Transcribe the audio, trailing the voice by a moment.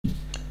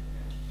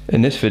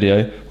In this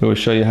video, we will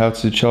show you how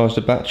to charge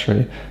the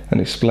battery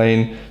and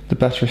explain the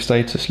battery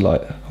status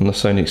light on the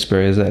Sony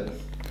Xperia Z.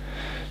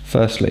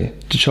 Firstly,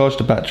 to charge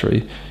the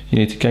battery, you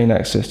need to gain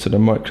access to the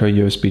micro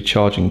USB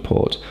charging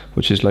port,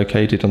 which is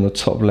located on the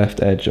top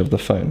left edge of the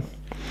phone.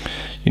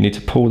 You need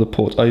to pull the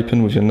port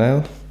open with your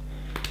nail,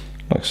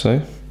 like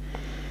so.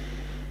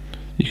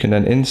 You can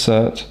then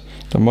insert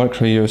the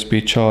micro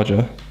USB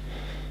charger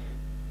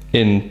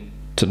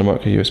into the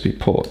micro USB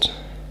port.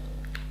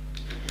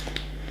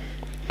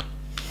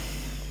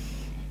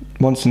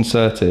 Once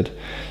inserted,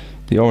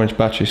 the orange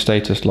battery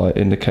status light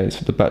indicates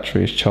that the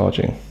battery is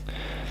charging.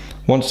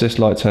 Once this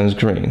light turns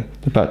green,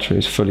 the battery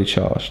is fully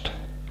charged.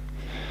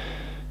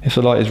 If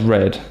the light is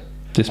red,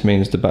 this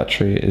means the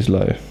battery is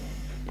low.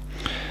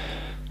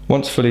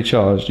 Once fully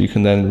charged, you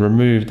can then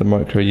remove the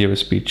micro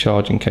USB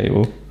charging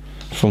cable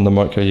from the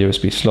micro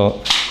USB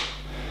slot,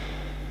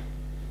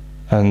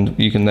 and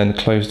you can then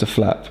close the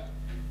flap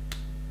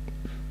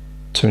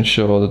to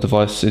ensure the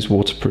device is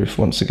waterproof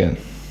once again.